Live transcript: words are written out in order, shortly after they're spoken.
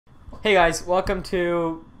Hey guys, welcome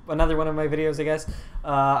to another one of my videos, I guess.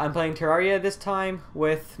 I'm playing Terraria this time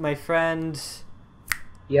with my friend...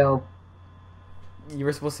 Yo. You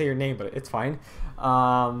were supposed to say your name, but it's fine.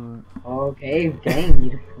 Okay, dang,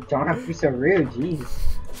 you don't have to be so rude, jeez.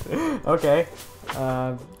 Okay.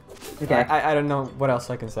 Okay. I don't know what else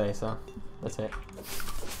I can say, so that's it.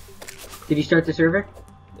 Did you start the server?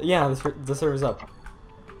 Yeah, the server's up.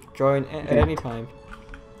 Join at any time.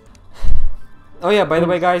 Oh yeah, by the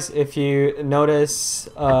way guys, if you notice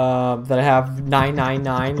that I have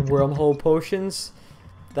 999 wormhole potions,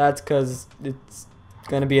 that's because it's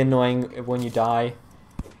gonna be annoying when you die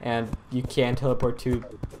and you can't teleport to...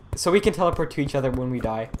 So we can teleport to each other when we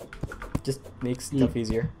die. Just makes stuff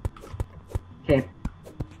easier. Okay.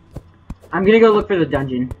 I'm gonna go look for the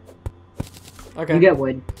dungeon. Okay. You get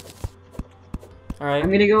wood. Alright. I'm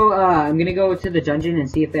gonna go to the dungeon and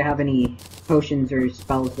see if they have any potions or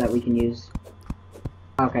spells that we can use.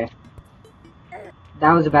 Okay.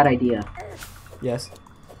 That was a bad idea. Yes.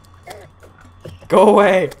 Go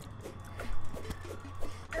away!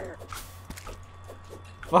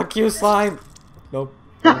 Fuck you, slime! Nope.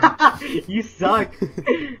 You suck!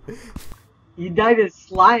 You died to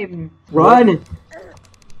slime! Run!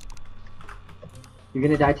 You're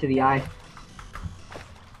gonna die to the eye.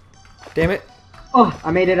 Damn it. Oh,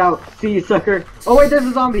 I made it out. See you, sucker. Oh wait, there's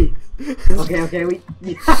a zombie! Okay, okay,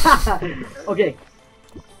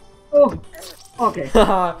 Oh, okay.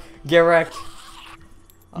 Get wrecked.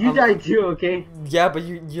 You died too, okay? Yeah, but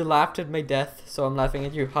you laughed at my death, so I'm laughing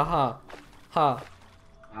at you. Haha. Ha.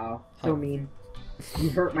 Wow, so mean.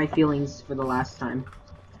 You hurt my feelings for the last time.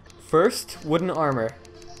 First, wooden armor.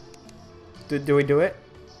 Do we do it?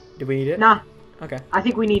 Do we need it? Nah. Okay. I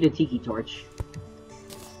think we need a tiki torch.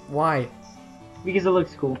 Why? Because it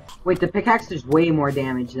looks cool. Wait, the pickaxe does way more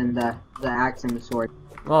damage than the axe and the sword.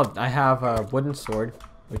 Well, I have a wooden sword,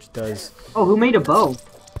 which does... Oh, who made a bow?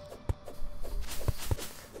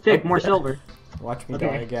 Sick, more silver. Watch me die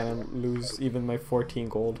again and lose even my 14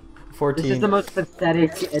 gold. 14. This is the most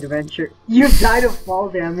pathetic adventure. You died of fall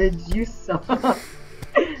damage, you suck.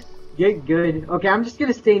 Get good. Okay, I'm just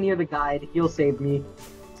gonna stay near the guide. He'll save me.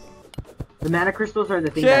 The mana crystals are the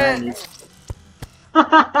thing that I need.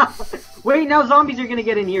 Wait, now zombies are gonna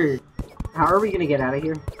get in here. How are we gonna get out of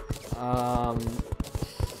here?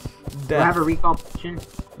 Do I have a recall potion?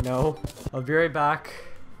 No. I'll be right back.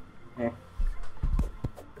 Okay.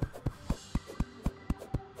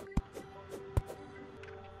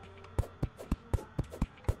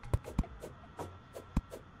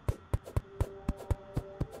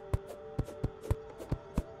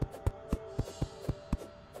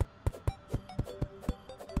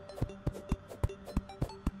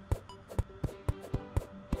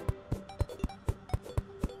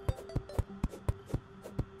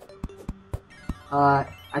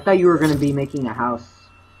 I thought you were gonna be making a house.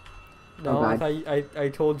 No, Oh, I thought I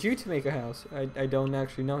told you to make a house. I don't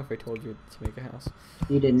actually know if I told you to make a house.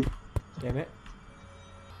 You didn't. Damn it.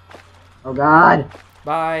 Oh god.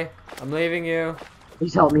 Bye. I'm leaving you.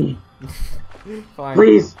 Please help me. Fine.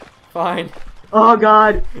 Please. Fine. Oh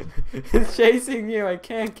god. It's chasing you. I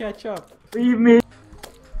can't catch up. Leave me.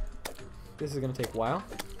 This is gonna take a while.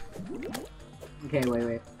 Okay,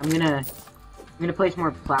 wait. I'm gonna place more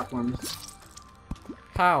platforms.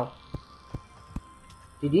 How?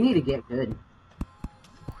 Dude, you need to get good.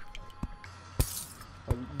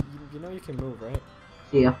 Oh, you know you can move, right?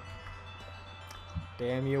 See ya.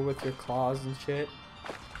 Damn you with your claws and shit.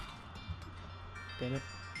 Damn it.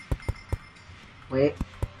 Wait.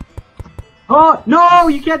 Oh no!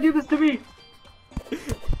 You can't do this to me.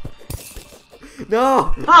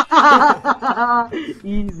 No!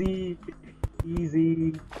 Easy.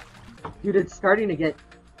 Dude, it's starting to get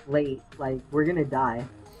late. Like, we're gonna die.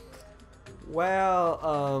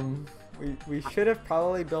 Well, we should have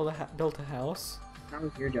probably built a house. That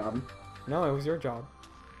was your job. No, it was your job.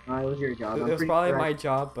 No, it was your job. It was probably my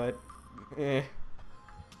job, but eh.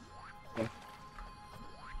 Okay.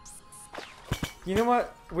 You know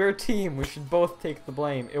what? We're a team. We should both take the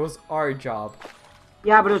blame. It was our job.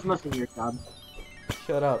 Yeah, but it was mostly your job.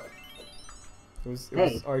 Shut up. It was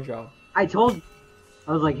our job. I told you.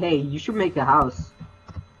 I was like, hey, you should make a house.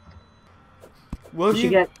 Will You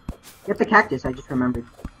should get the cactus, I just remembered.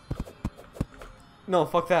 No,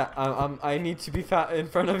 fuck that. I need to be in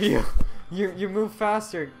front of you. You move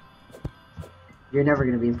faster. You're never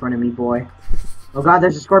gonna be in front of me, boy. Oh god,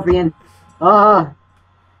 there's a scorpion.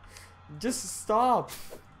 Just stop.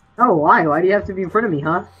 Oh, why? Why do you have to be in front of me,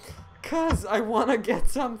 huh? Cause I wanna get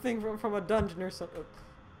something from a dungeon or something.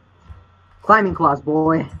 Climbing claws,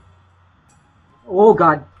 boy. Oh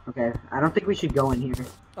god. Okay, I don't think we should go in here.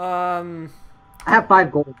 I have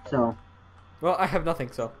 5 gold, so. Well, I have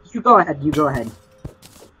nothing, so. You go ahead. You go ahead.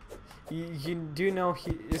 You do know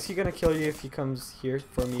is he gonna kill you if he comes here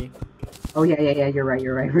for me? Oh yeah. You're right.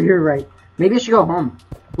 You're right. Maybe I should go home.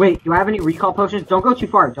 Wait, do I have any recall potions? Don't go too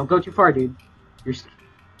far. Don't go too far, dude. You're.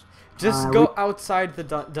 Just go outside the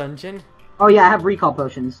dungeon. Oh yeah, I have recall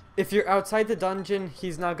potions. If you're outside the dungeon,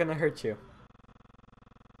 he's not gonna hurt you.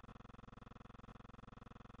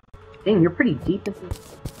 Dang, you're pretty deep into.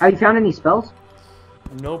 Have you found any spells?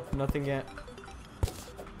 Nope, nothing yet.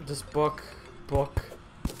 Just book.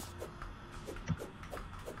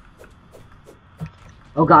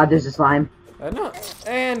 Oh god, there's a slime. No,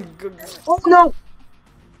 and Oh no!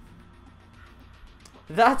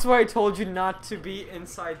 that's why I told you not to be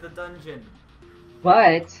inside the dungeon.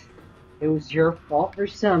 But it was your fault for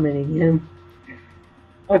summoning him.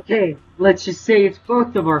 Okay, let's just say it's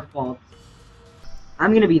both of our faults.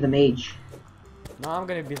 I'm gonna be the mage. No, I'm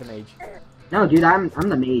gonna be the mage. No, dude, I'm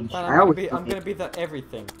the mage. Fine, I'm gonna be the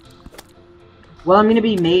everything. Well, I'm gonna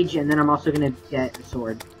be mage, and then I'm also gonna get a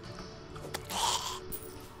sword.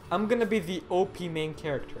 I'm gonna be the OP main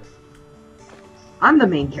character. I'm the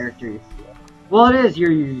main character. Well, it is your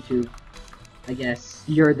YouTube. I guess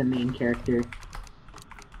you're the main character.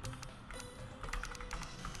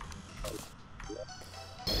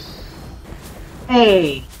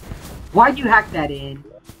 Hey, why'd you hack that in?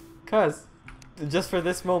 Cause, just for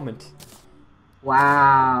this moment.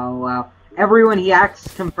 Wow. Everyone he hacks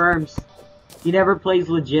confirms. He never plays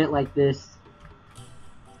legit like this.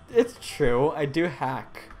 It's true, I do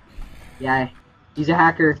hack. Yeah, he's a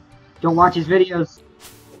hacker. Don't watch his videos.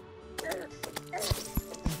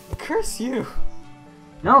 Curse you!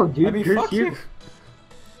 No, dude, I mean, curse fuck you.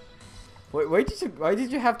 you! Why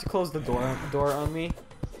did you have to close the door on me?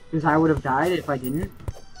 Because I would have died if I didn't.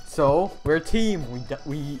 So, we're a team.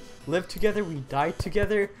 We live together, we die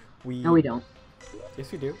together, No, we don't.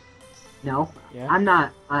 Yes, we do. No. Yeah. I'm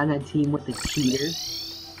not on a team with the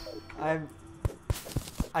cheaters.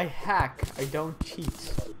 I hack, I don't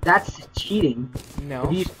cheat. That's cheating. No.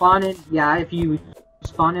 If you spawn in, yeah, if you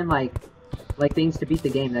spawn in like things to beat the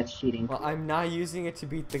game, that's cheating. Well, I'm not using it to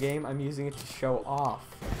beat the game, I'm using it to show off.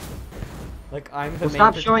 Like, I'm the main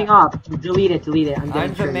stop showing off. Delete it,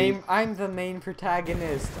 I'm the main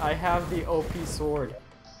protagonist. I have the OP sword.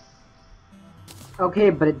 Okay,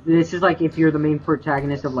 but this is like if you're the main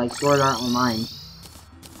protagonist of like Sword Art Online.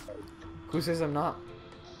 Who says I'm not?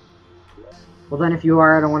 Well then if you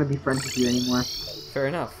are, I don't want to be friends with you anymore. Fair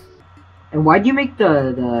enough. And why'd you make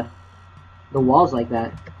the walls like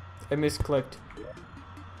that? I misclicked.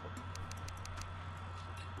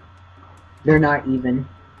 They're not even.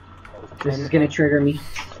 This is gonna trigger me.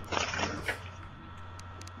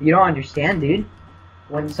 You don't understand, dude.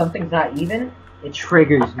 When something's not even, it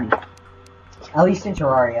triggers me. At least in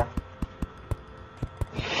Terraria.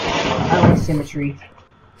 I want symmetry.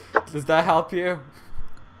 Does that help you?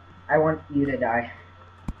 I want you to die.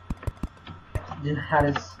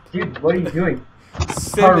 Dude, what are you doing?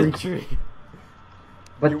 Symmetry.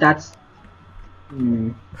 But that's...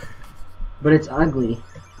 But it's ugly.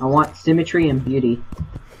 I want symmetry and beauty.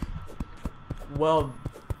 Well,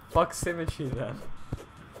 fuck symmetry then.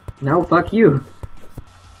 No, fuck you.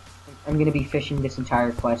 I'm gonna be fishing this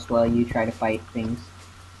entire quest while you try to fight things.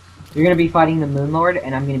 You're gonna be fighting the Moon Lord,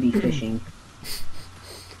 and I'm gonna be fishing.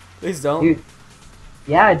 Please don't. Dude.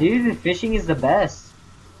 Yeah, dude, fishing is the best.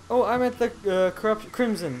 Oh, I'm at the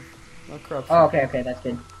Crimson. Not corruption. Oh, okay, that's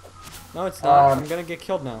good. No, it's not. I'm gonna get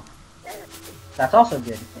killed now. That's also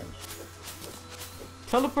good.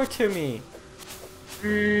 Teleport to me.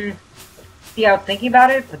 See, I was thinking about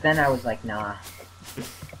it, but then I was like, nah.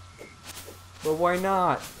 But why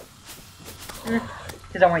not?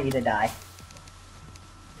 Because I want you to die.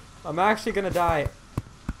 I'm actually gonna die.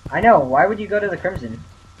 I know, why would you go to the Crimson?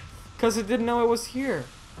 Because I didn't know it was here.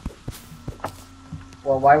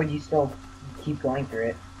 Well, why would you still keep going through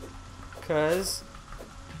it? Because...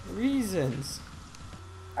 reasons.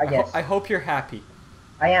 I guess. I hope you're happy.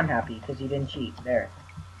 I am happy, because you didn't cheat. There.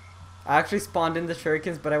 I actually spawned in the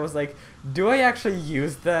shurikens, but I was like, do I actually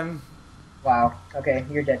use them? Wow. Okay,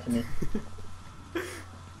 you're dead to me.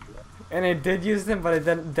 And I did use them, but I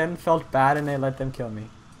then felt bad and I let them kill me.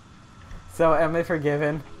 So, am I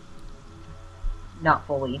forgiven? Not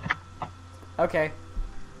fully. Okay.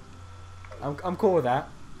 I'm cool with that.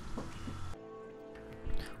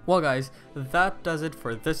 Well guys, that does it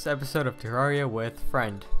for this episode of Terraria with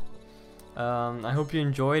Friend. I hope you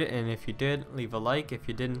enjoyed, and if you did, leave a like. If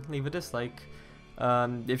you didn't, leave a dislike.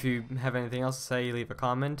 If you have anything else to say, leave a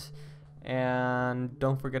comment. And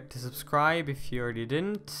don't forget to subscribe if you already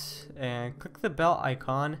didn't. And click the bell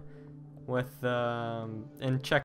icon with and check